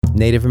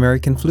Native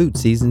American Flute,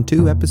 Season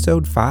 2,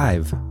 Episode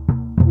 5.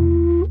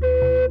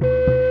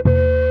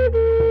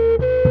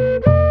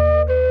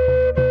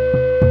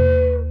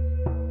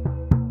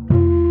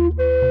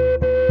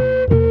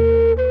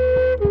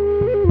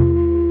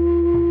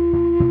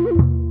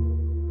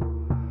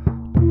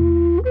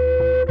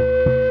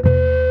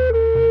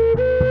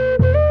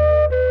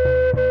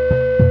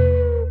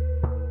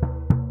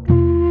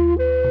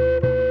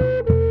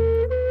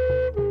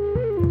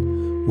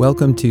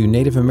 Welcome to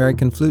Native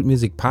American Flute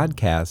Music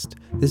Podcast.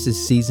 This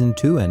is Season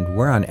 2 and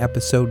we're on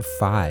Episode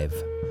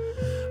 5.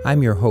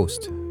 I'm your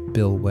host,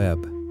 Bill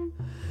Webb.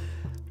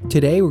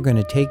 Today we're going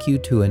to take you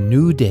to a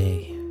new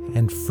day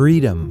and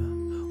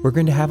freedom. We're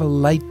going to have a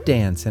light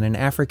dance and an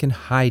African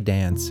high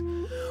dance.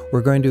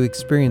 We're going to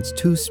experience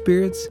two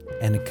spirits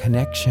and a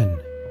connection.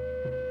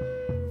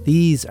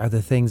 These are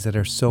the things that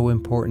are so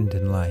important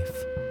in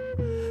life.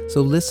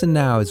 So listen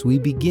now as we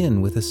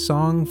begin with a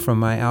song from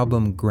my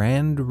album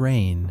Grand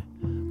Rain,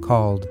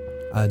 called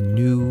A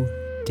New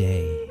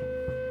Day.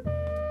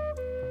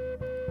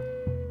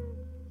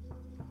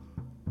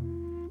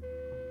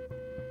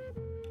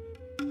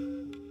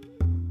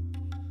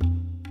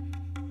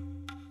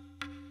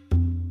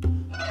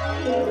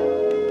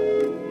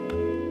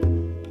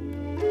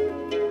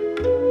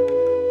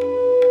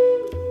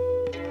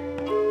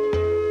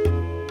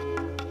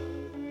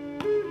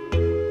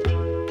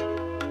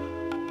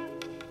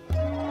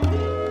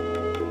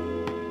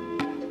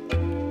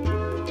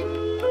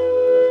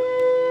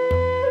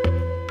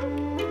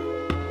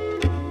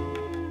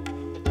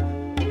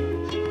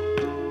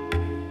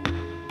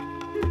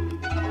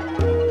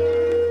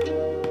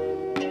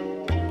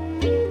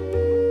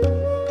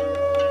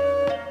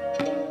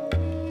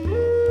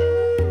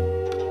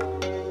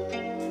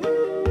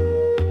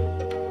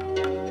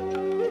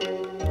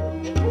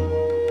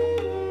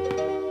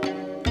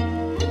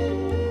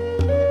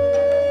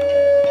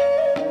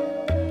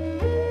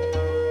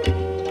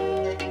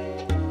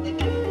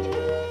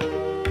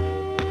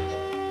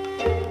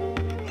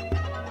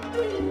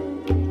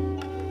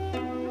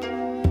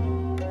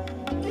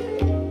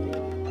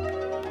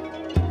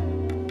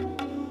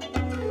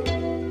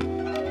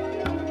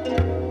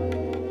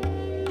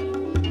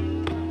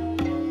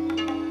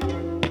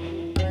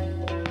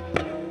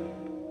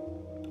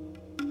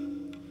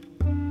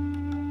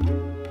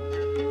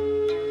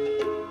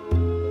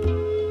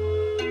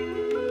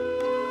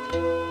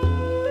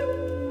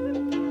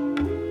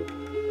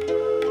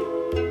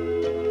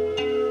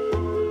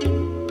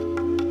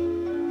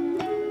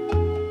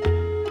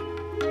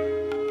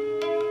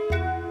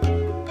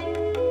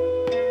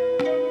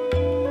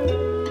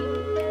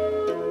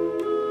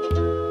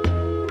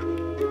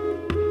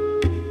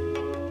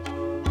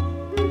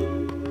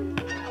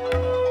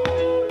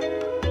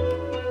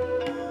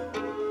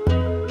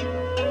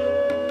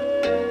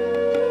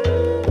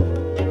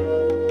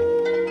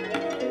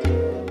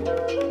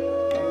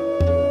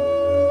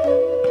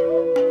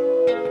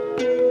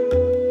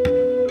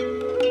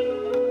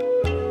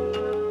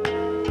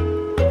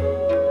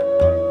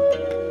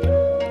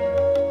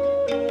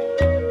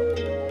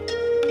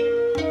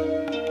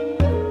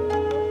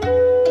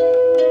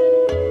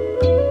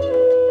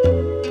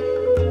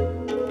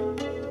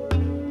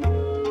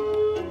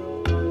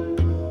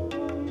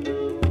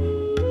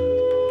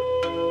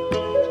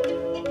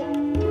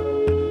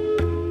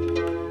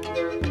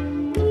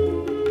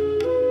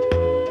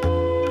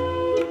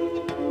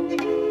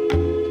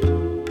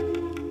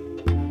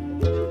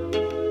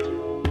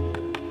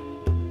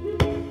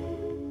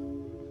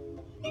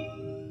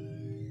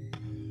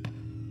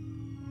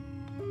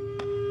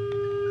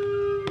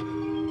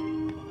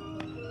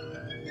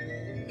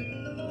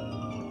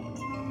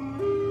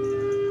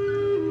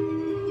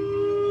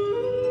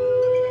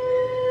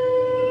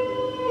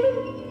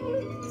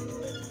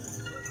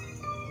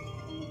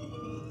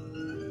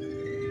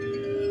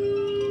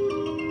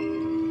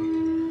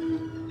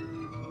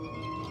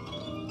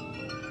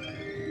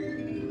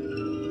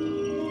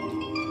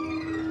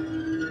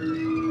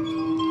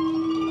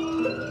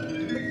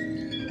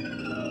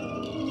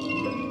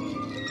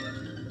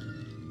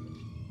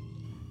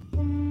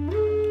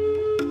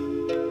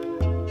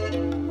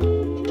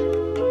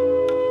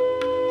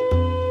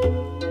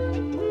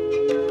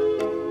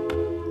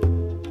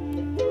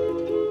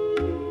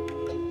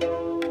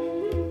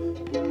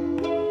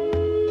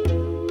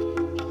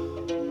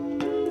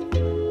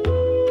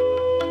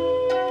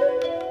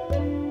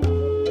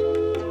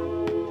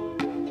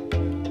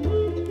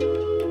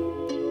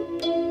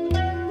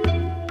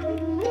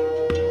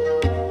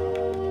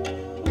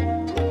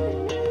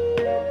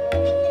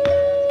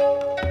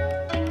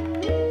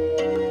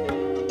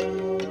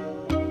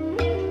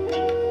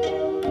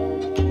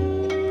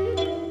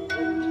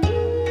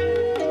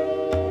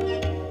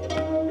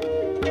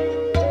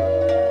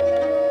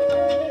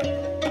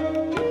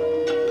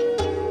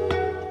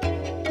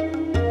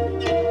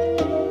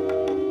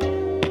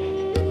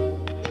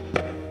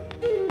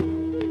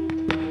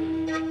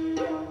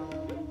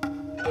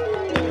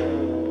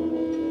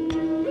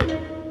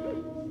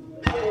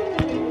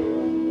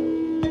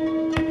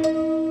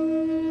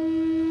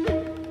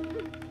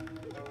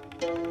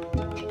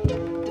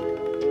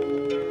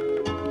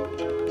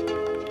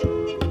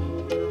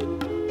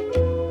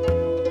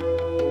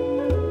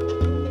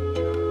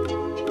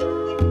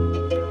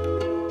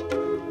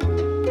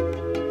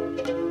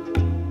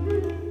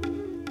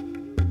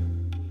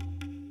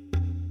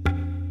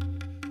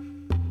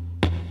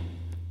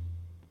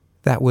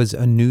 That was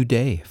A New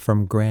Day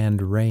from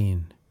Grand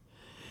Rain.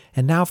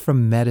 And now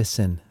from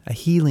Medicine, a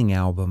healing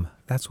album.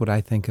 That's what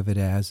I think of it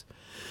as.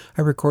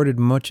 I recorded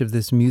much of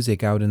this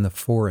music out in the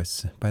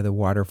forests, by the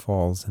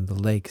waterfalls and the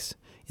lakes,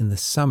 in the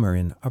summer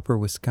in upper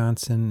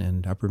Wisconsin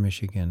and upper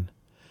Michigan.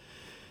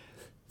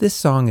 This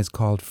song is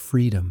called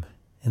Freedom,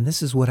 and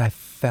this is what I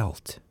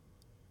felt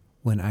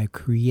when I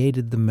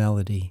created the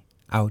melody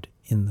out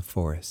in the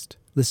forest.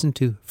 Listen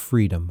to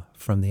Freedom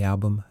from the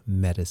album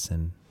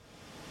Medicine.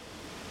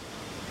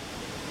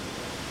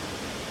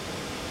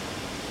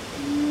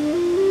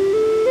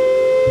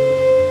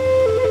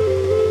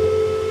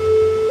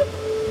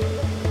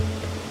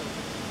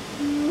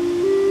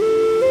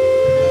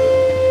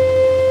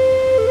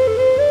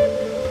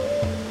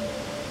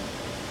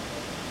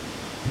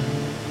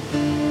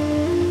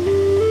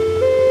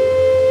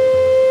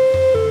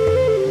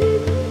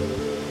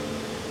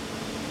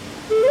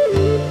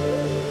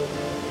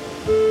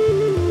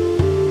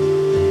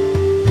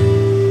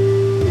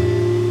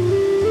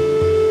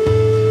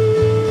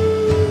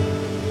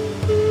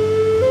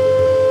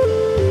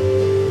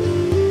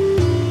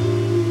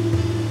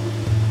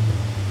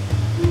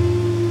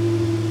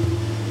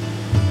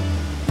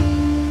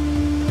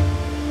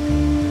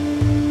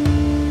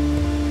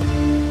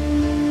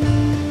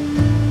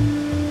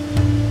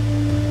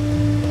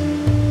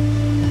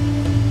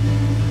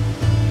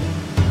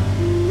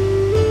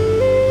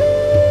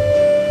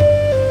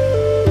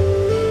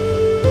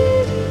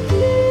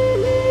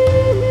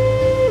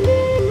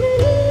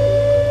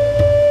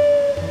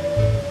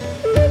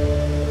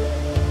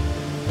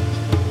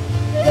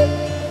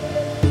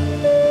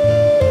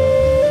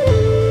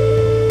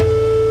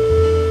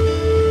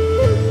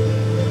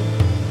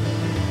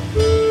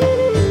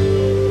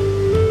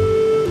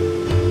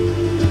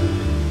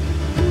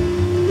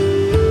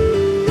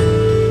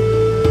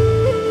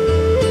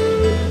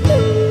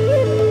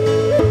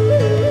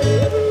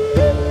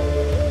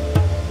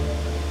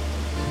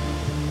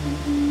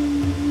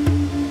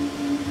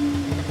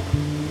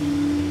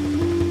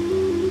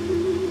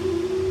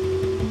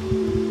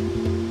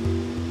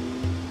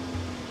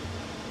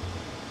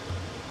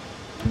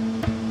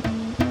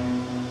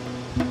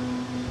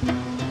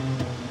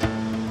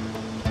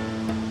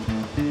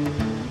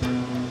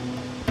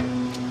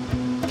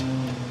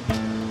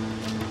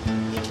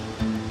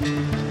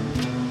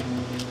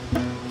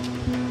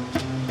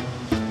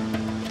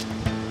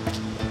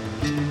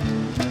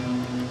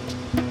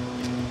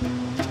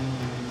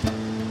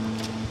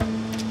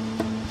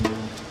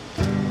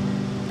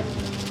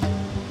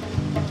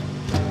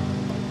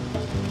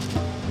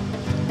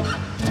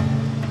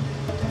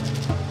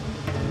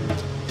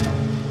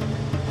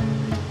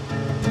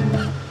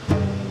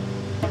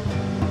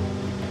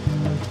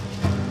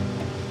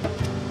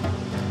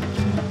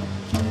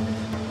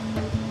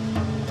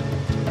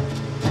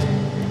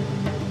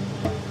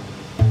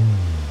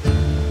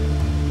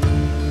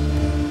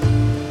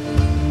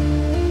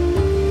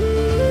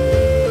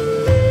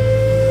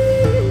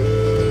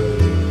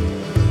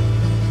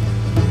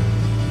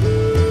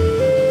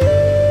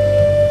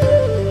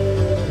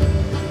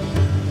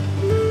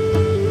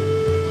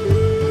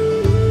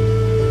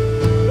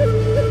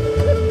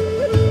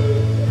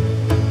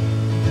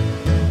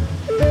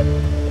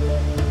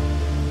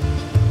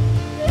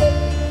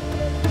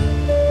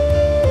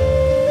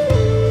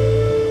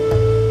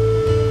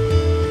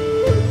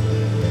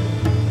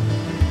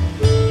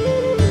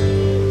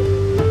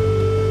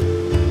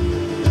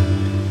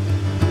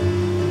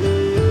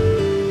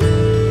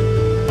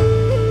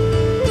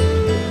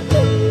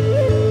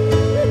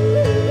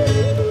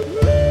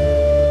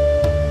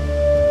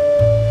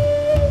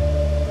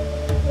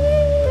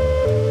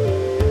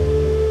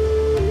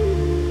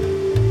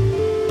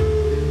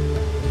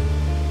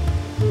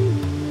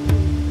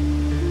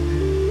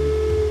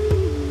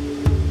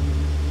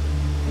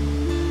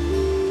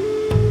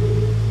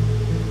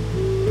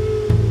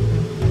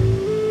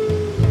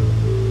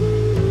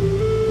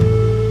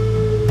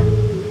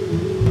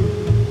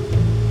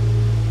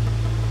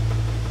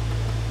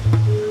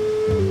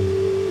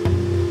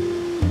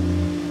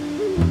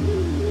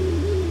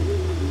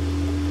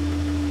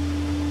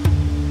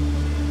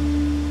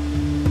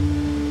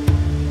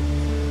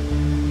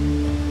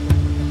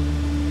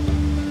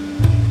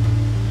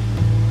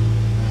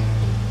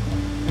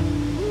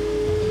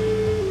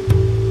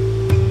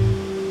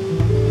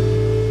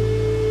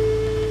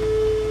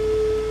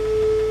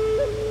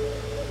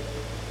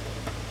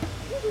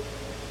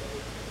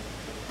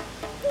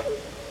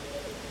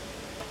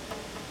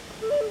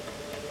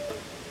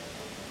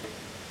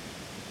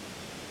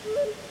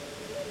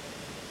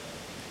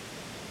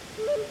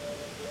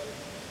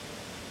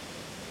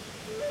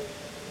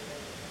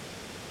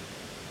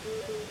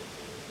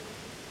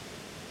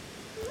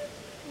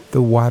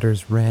 The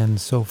waters ran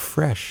so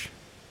fresh,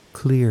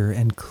 clear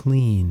and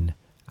clean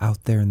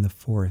out there in the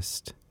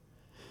forest.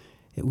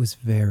 It was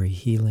very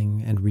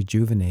healing and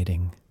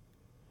rejuvenating.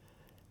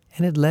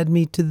 And it led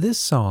me to this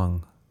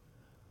song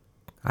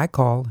I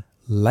call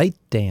Light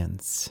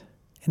Dance.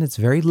 And it's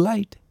very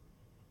light,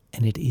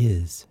 and it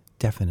is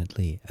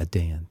definitely a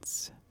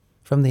dance.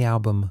 From the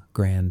album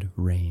Grand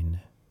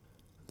Rain.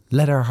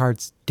 Let our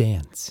hearts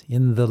dance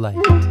in the light.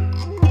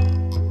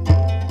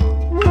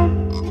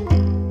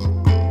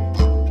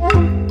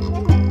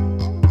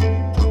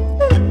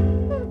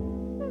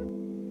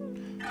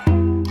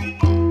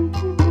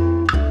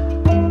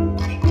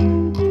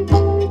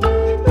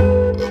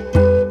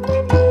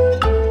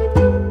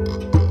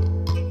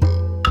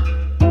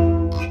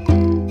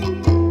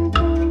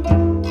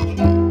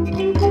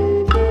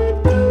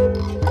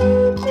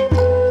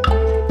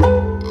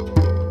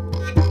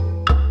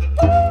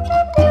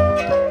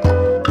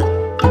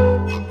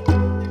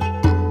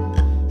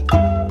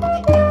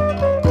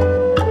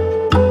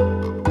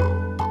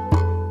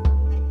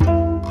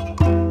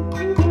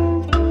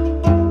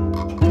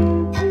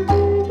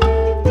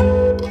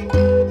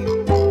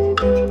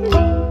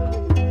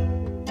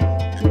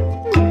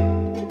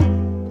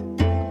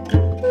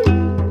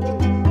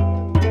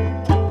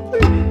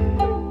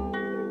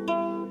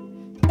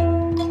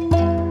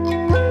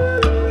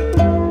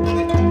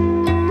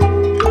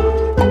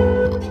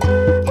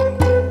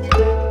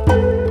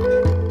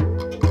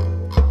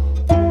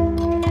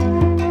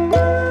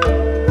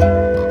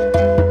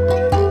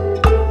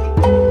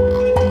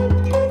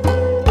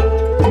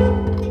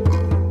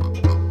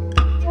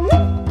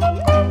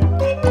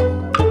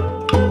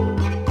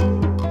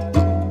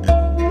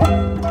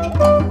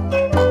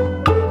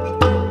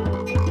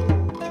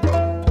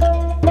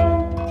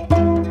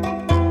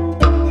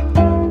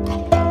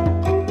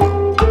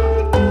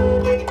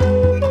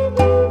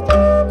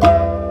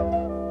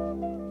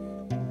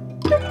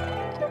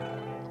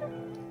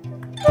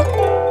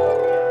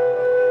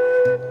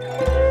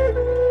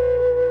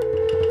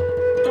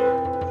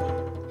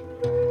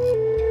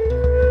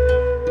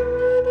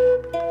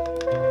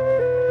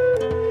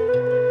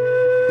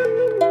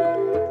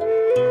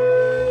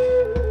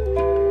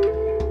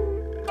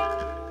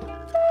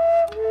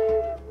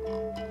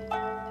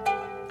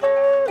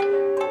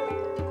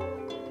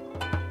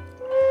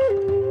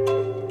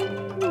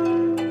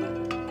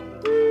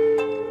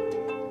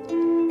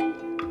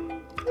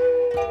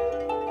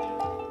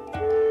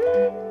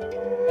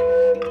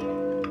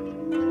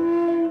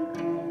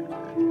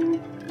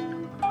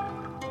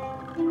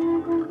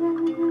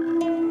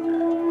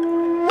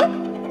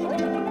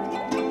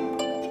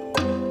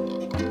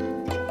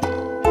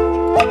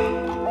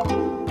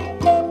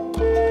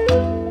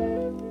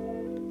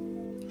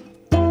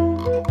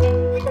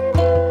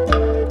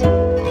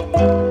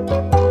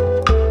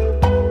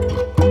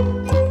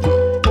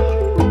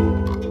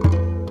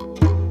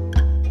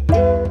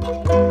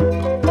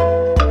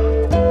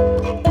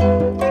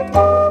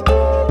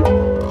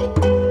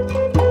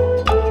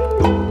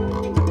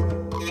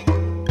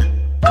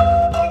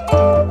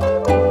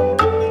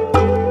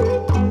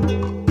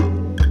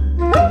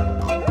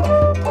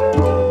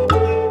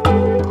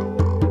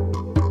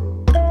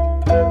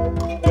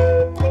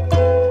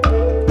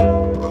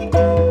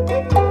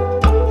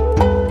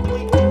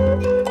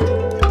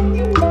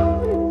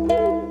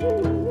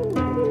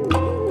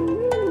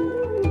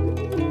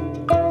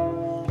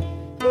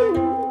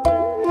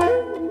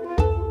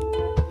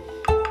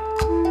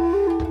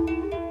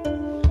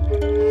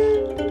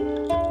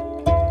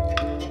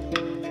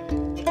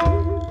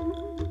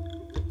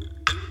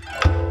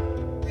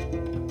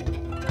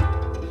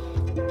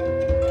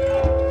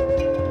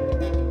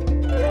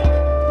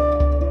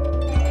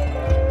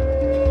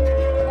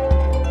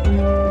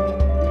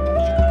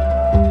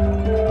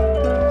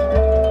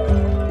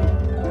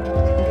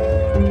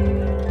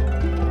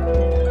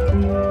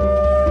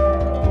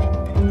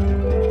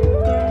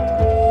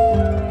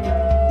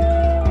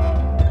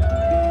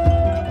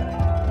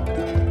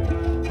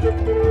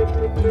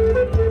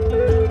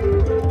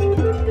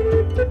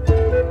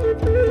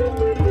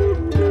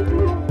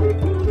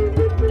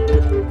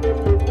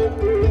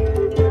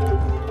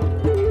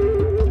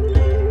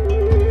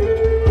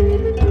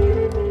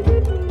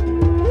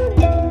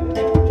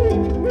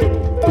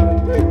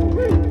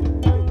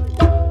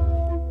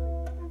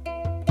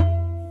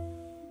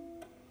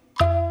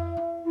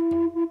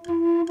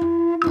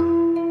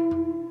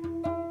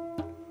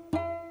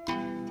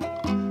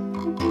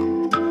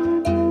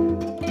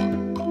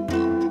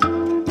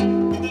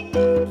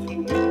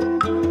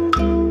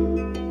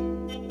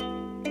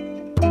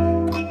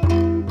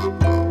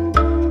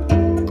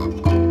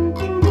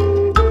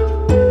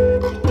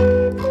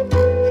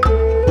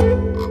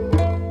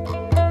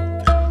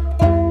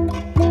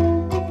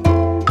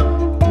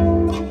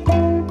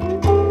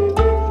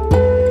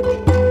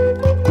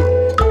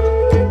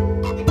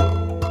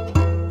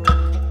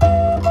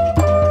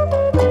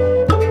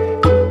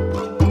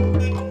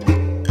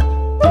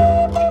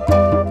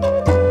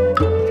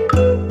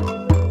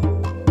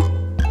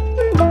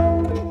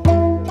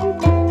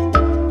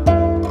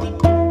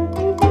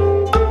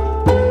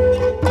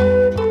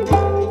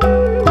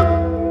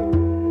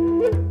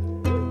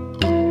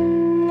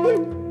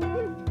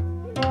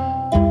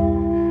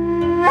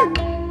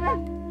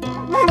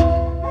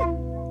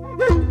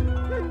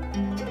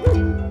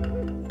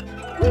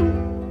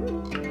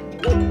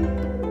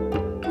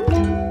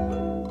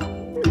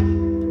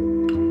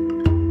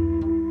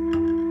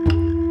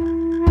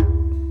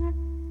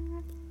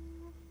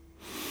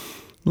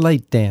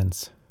 Light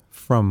Dance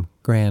from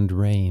Grand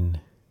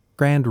Rain.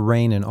 Grand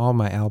Rain and all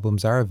my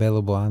albums are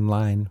available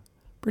online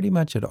pretty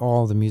much at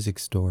all the music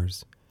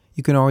stores.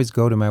 You can always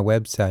go to my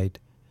website,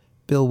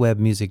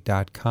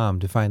 billwebbmusic.com,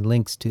 to find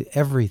links to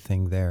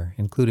everything there,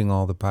 including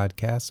all the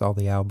podcasts, all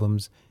the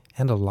albums,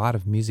 and a lot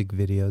of music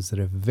videos that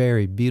are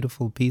very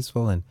beautiful,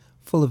 peaceful, and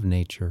full of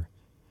nature.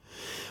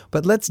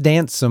 But let's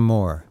dance some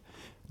more.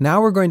 Now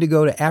we're going to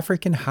go to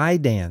African High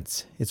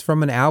Dance. It's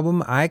from an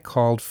album I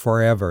called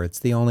Forever. It's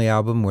the only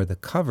album where the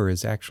cover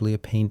is actually a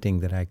painting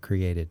that I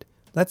created.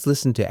 Let's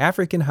listen to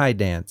African High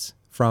Dance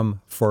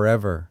from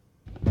Forever.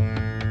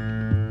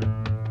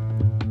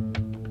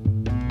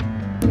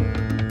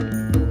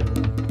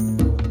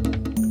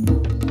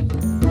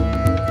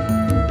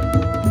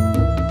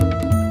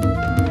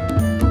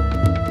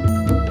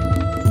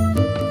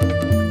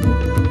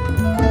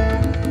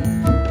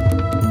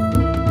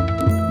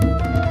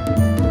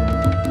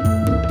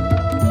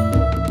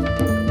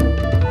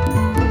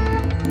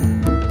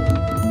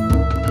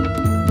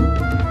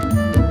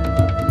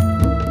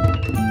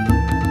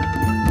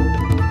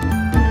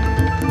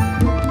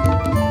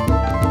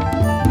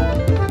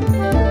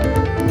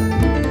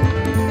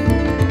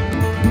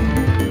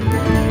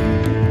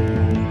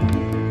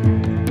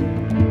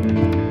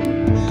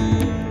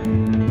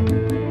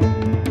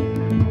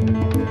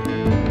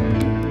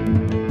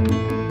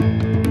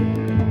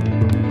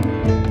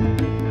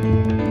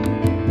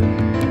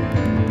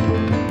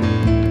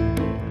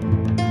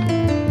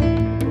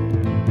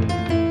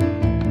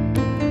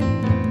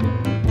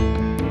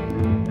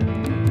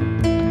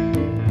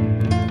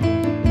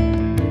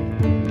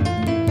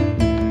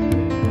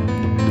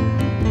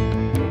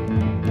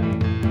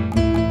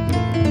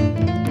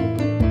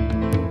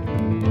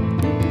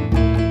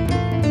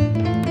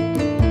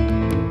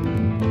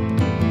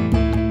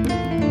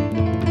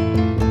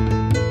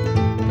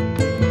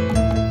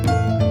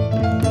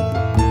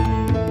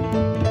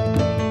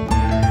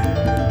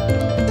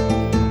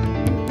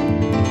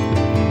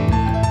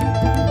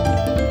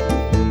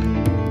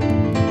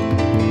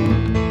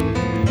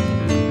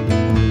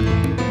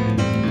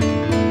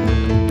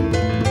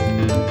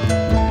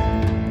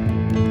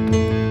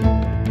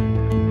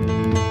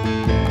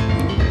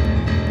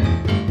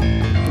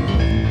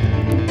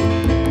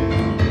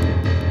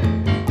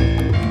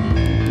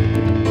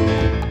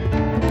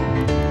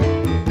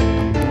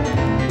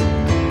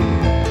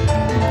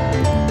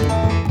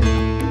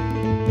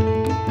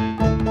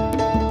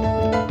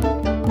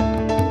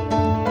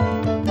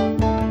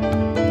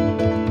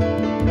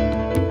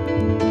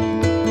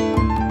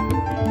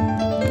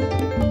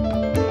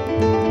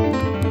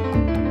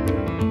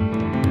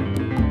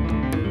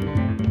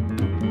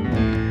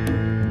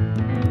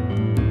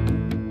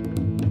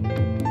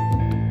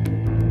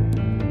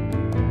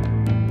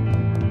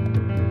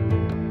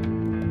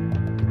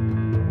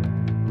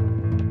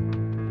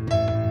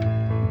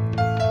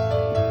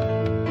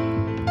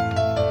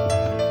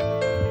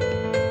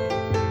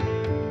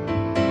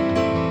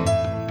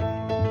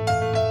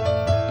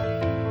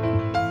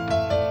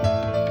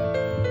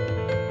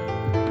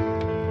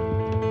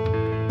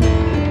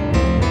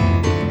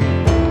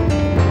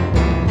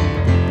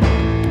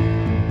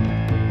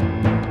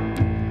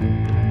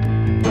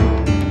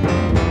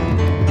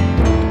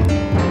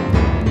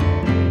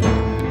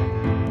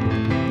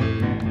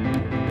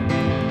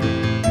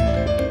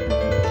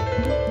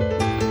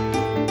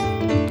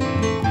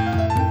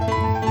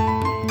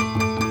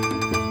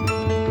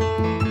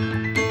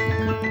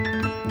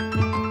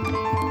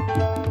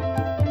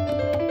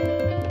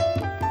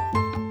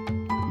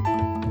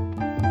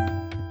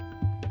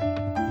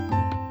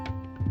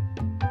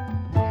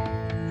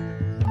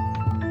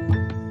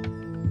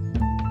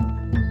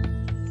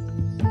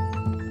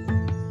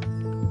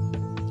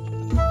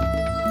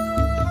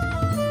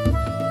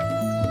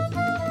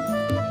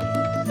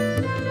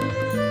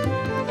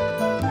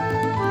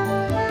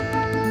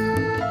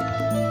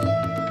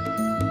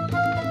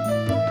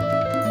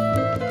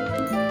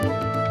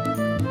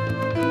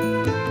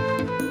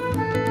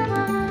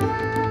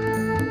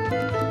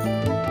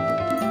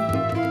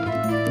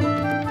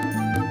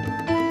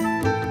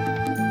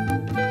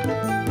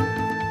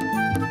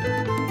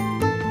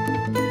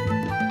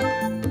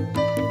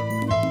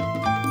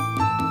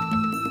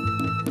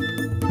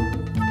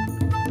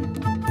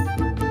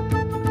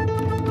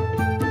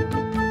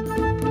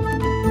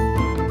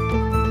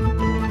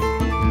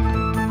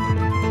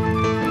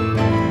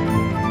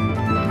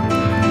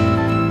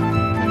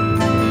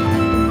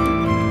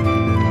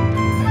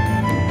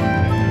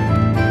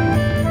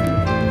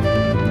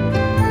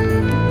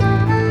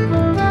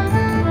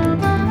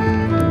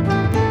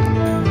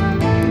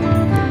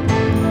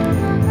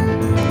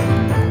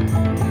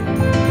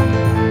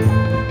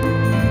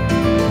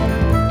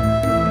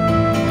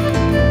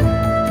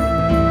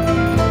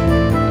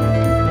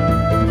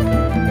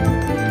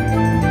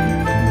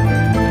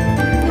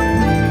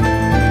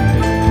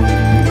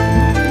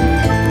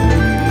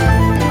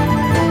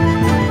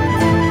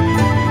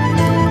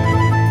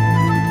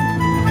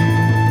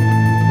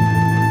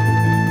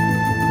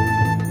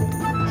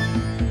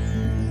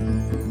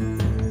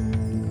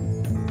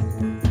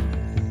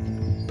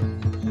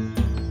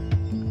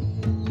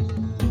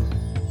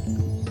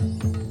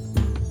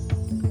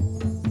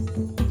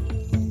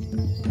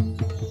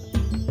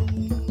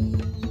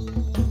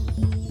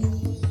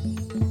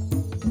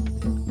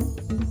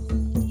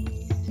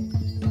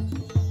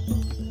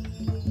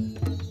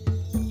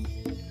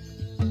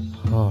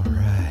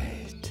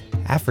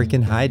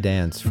 African High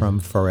Dance from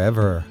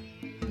Forever.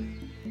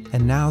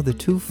 And now the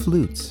two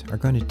flutes are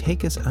going to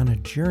take us on a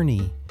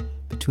journey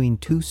between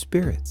two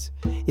spirits.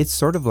 It's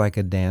sort of like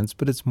a dance,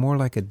 but it's more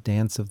like a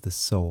dance of the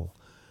soul.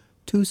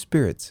 Two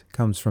Spirits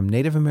comes from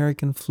Native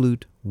American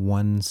flute,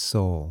 One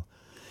Soul,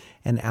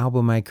 an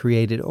album I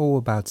created,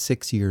 about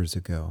 6 years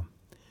ago.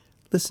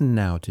 Listen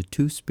now to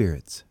Two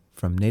Spirits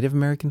from Native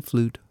American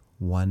flute,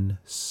 One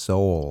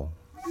Soul.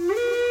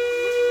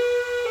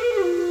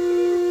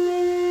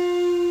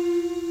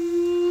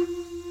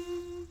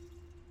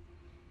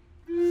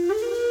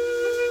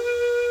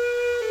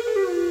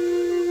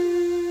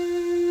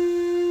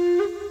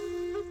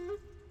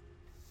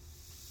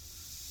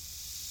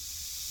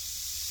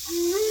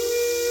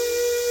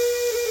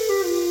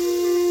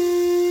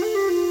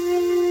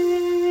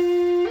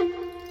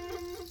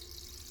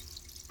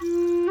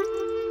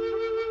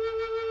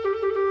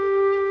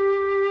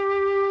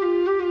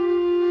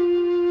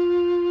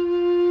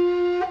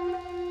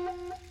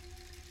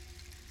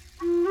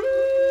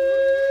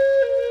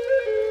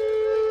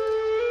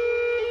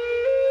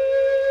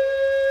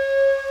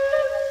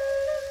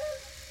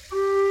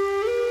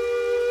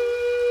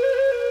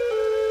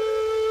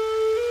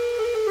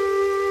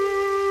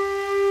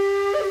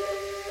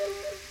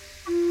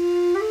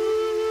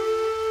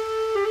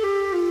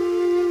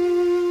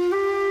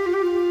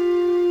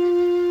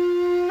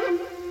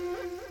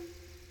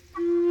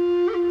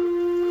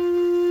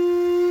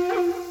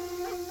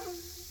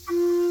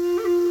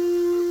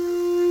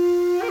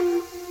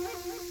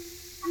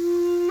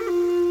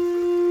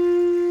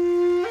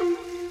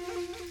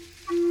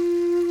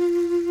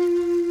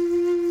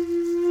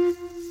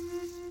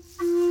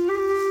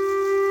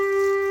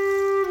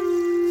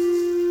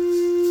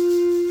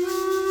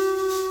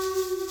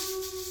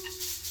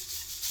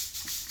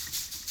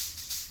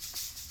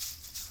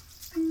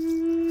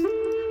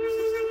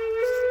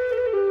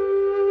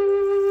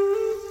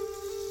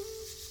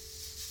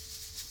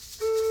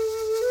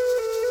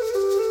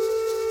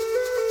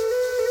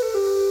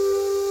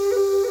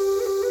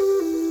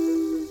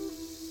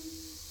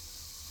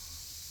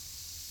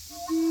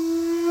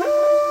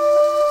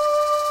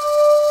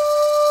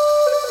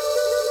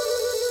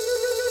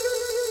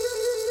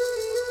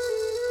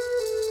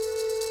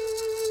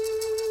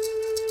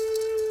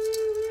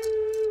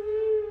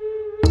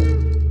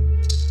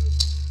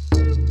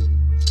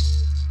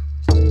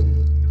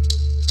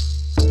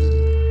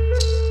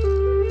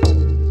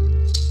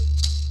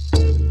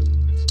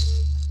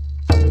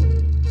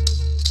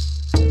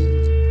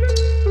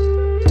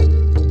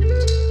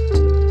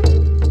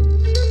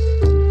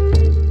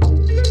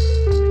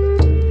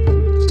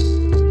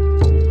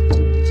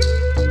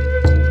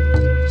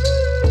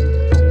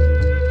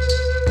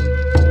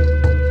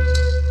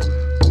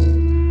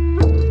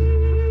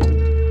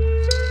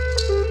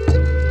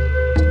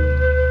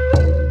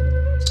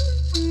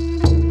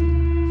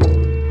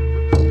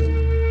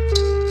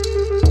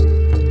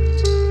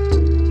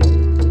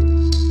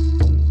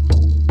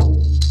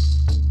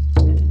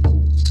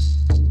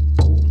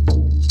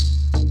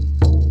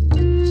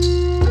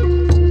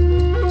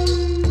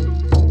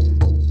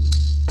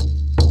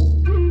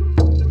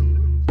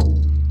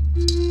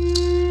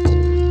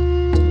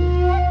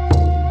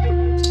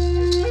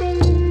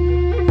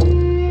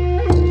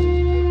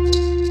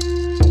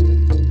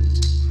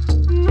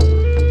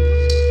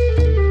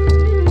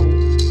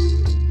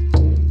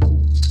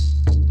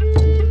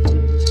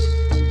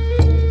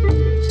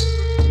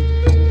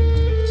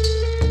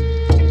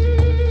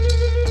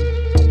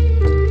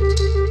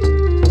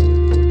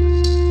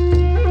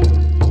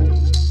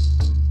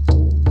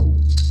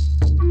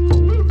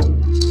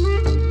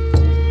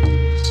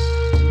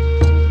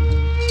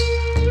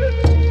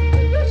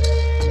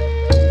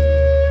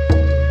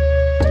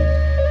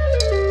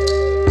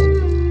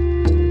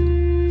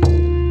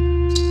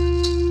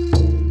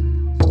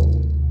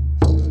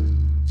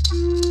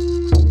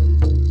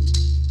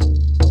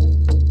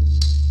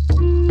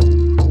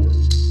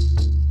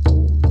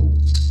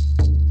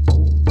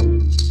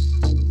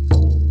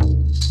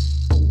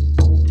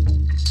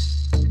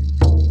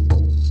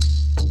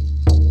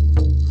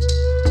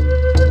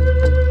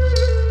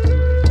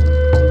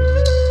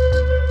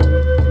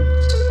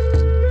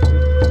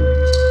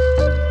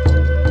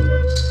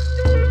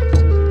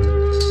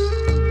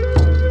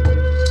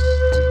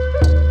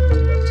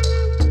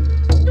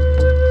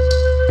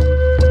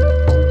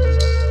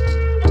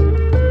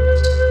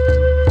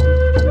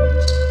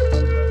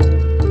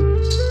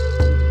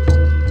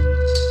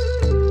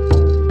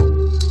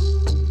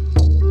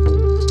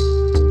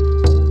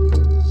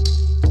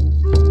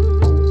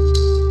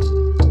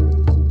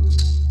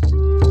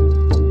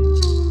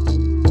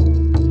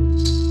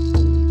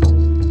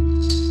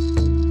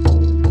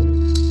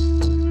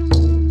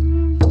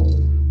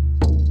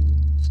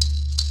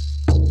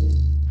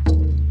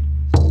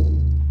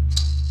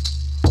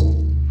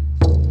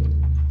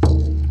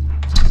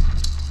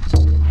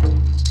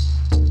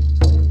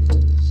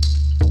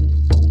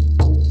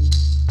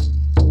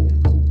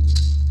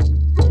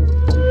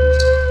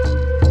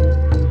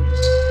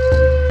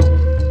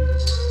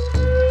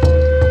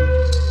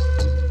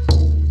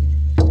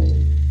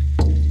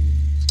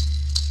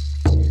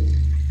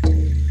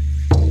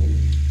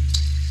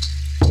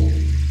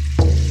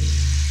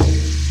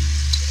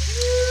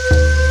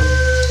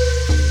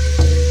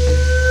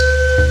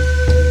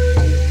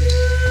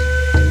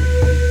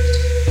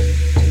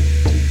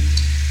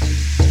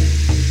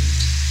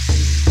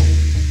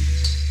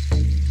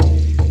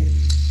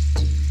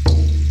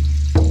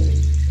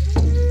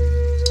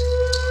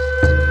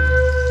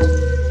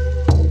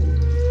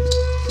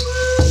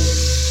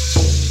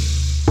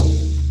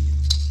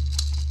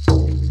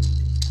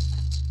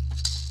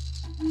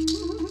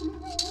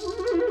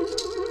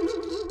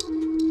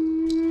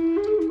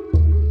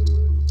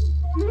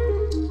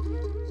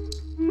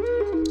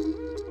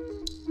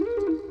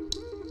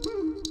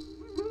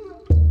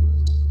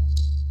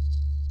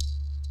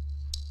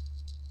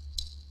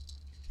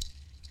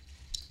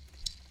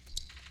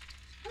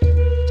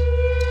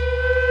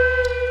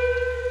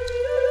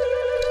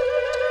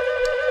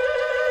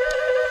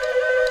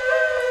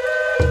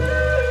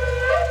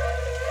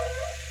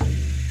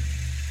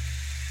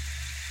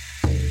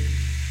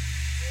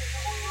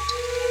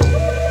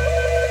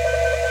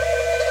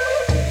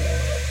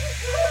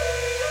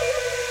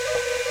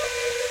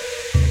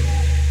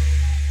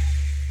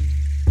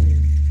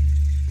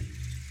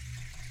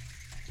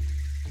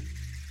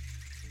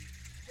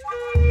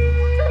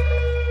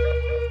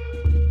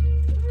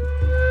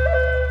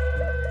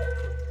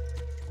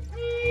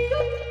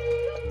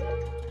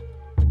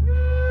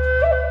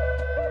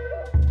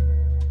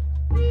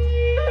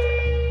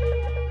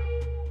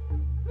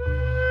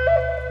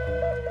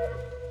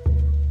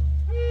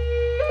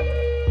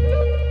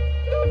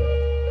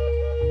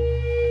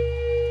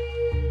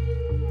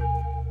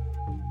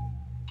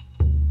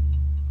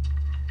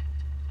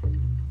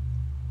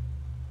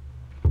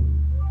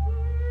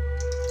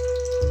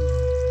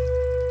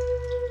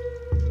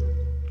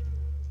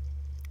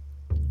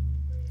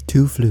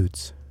 two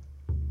flutes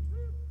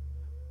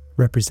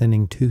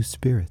representing two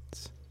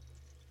spirits.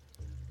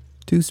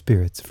 Two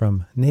spirits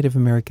from Native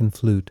American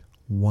flute,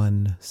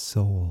 One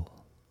Soul.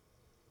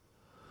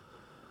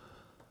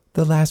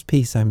 The last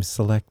piece I'm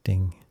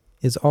selecting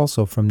is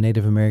also from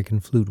Native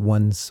American flute,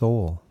 One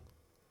Soul.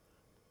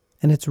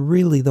 And it's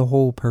really the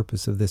whole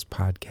purpose of this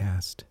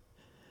podcast.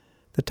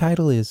 The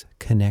title is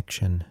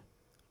Connection.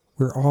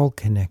 We're all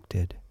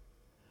connected.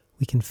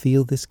 We can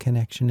feel this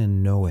connection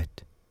and know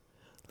it.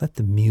 Let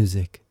the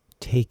music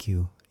take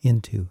you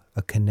into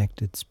a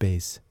connected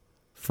space.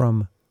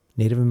 From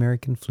Native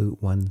American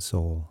flute, One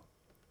Soul.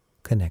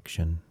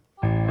 Connection.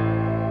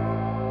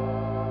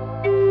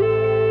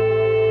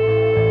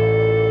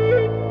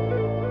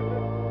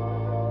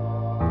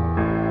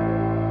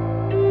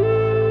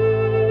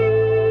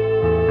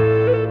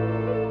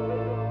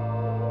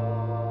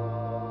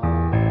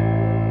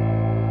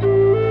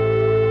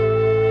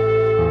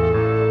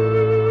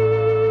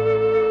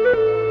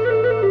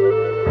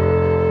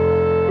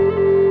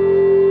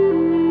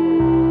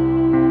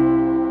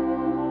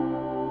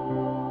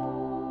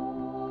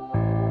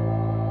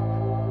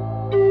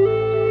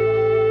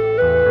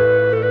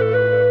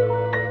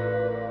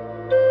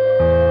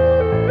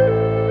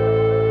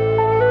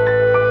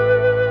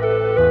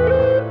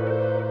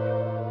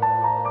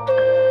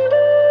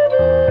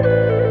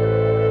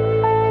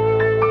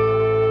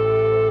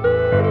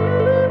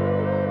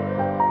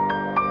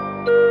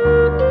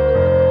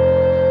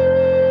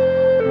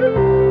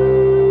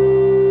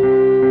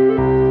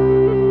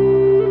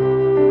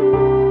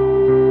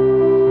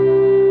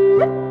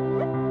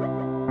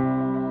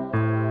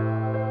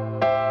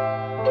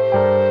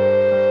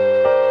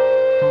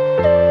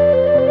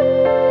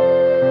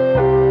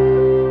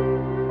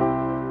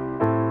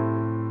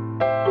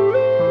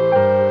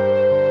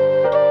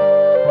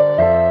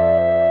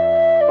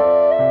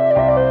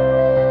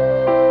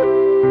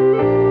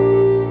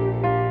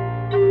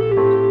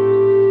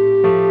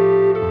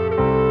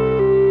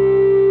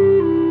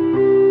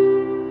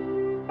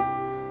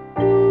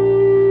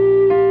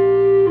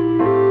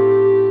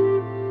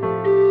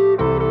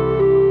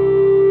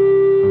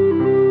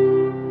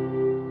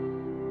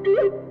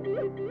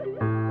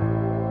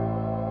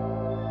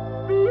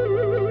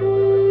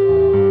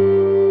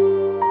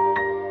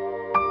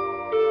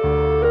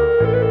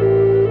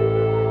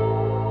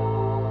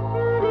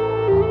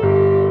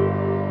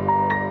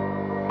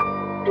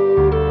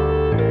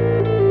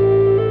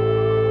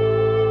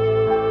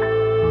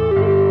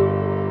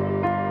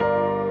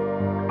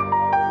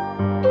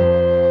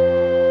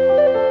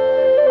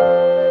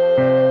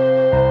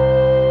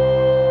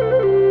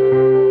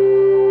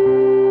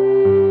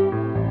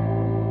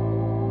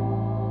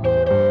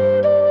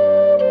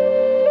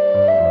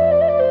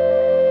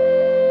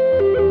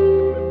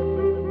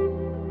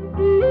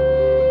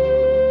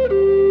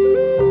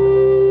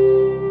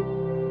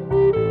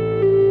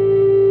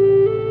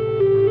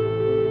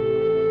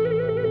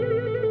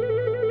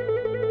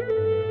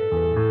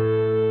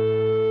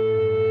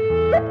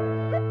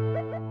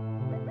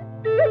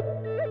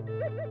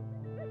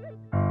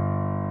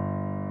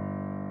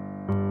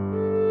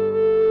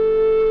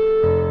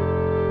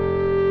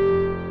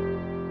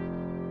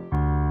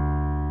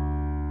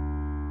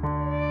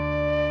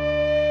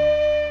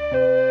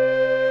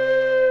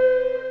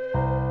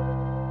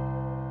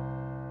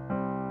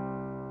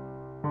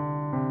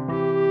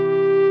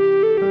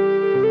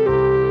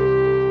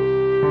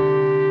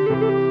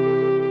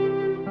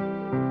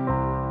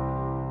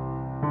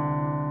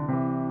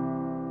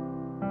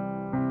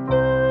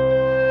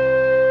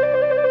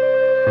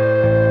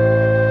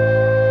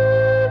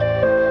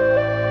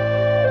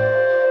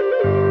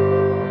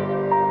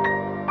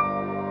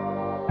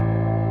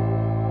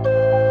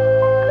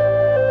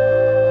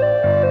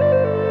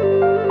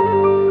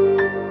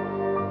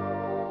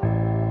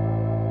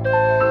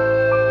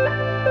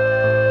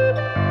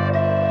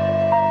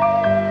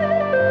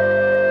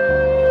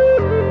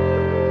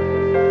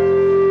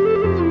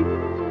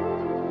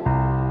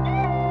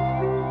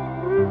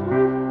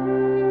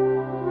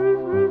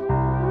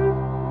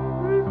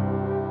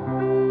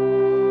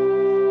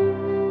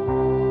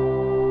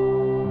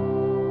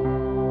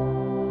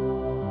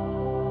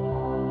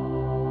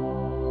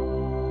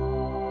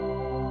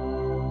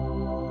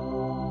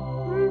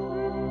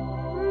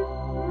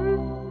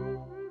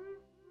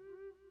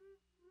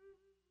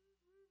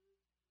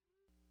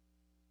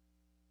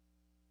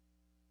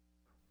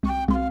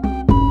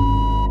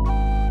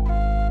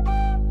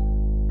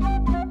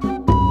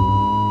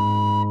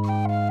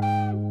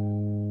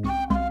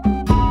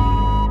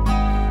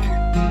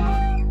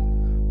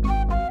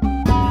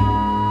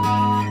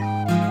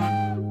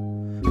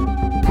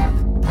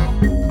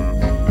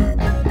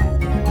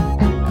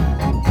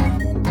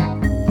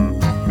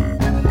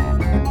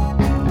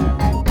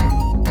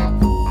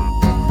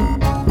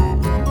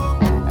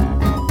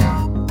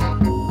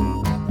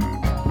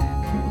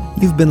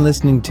 You've been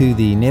listening to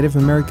the Native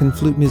American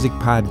Flute Music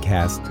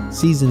Podcast,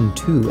 Season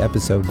 2,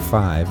 Episode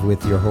 5,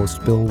 with your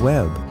host, Bill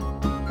Webb.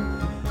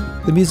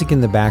 The music in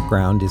the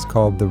background is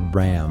called The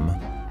Ram,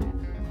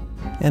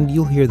 and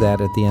you'll hear that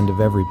at the end of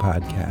every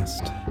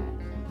podcast.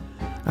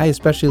 I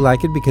especially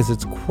like it because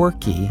it's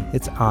quirky,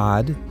 it's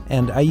odd,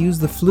 and I use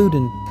the flute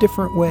in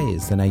different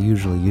ways than I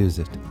usually use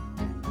it.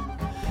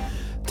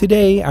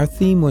 Today, our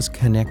theme was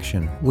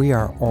connection. We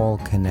are all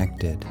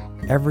connected.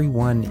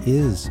 Everyone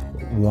is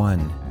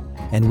one,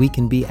 and we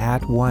can be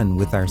at one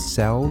with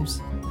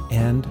ourselves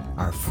and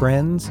our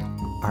friends,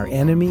 our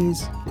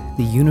enemies,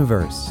 the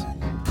universe.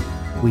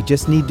 We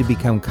just need to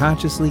become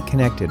consciously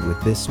connected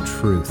with this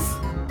truth.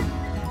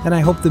 And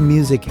I hope the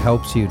music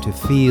helps you to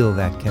feel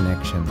that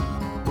connection.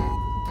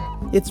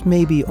 It's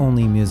maybe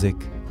only music,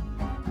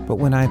 but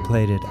when I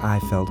played it, I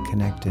felt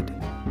connected.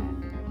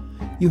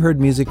 You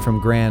heard music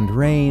from Grand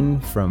Rain,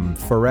 from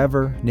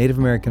Forever, Native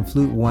American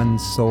Flute, One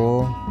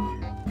Soul.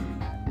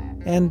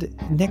 And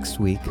next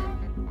week,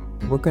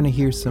 we're going to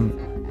hear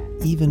some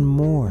even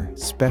more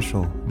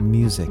special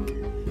music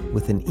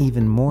with an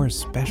even more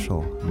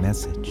special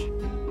message.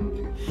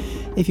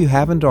 If you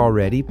haven't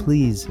already,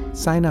 please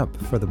sign up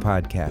for the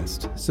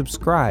podcast.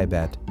 Subscribe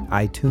at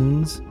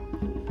iTunes,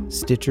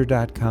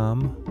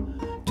 Stitcher.com,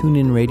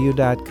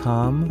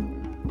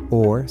 TuneInRadio.com,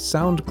 or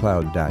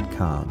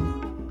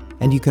SoundCloud.com.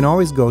 And you can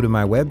always go to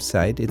my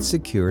website. It's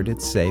secured,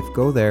 it's safe.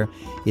 Go there.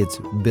 It's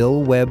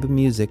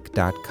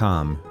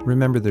BillWebbMusic.com.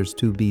 Remember, there's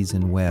 2 B's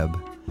in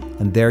web.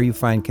 And there you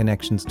find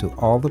connections to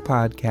all the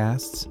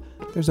podcasts.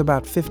 There's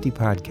about 50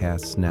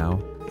 podcasts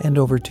now, and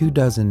over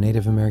 24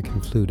 Native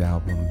American flute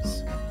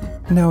albums.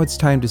 Now it's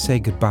time to say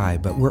goodbye,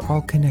 but we're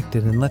all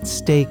connected, and let's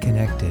stay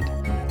connected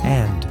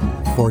and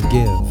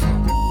forgive.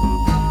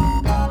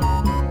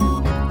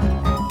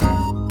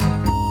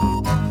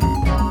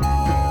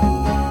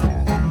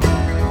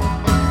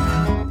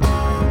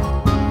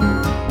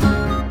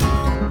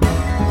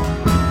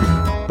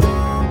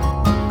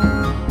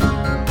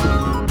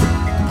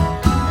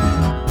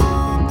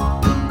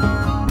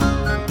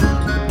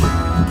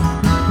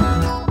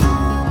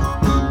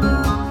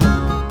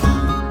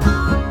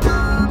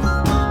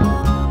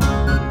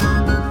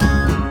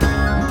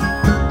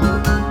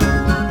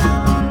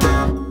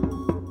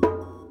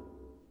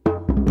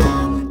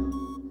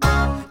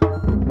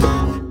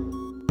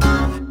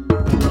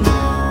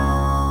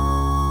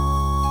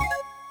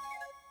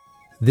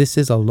 This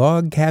is a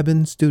Log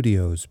Cabin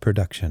Studios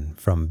production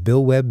from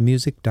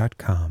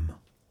BillWebbMusic.com.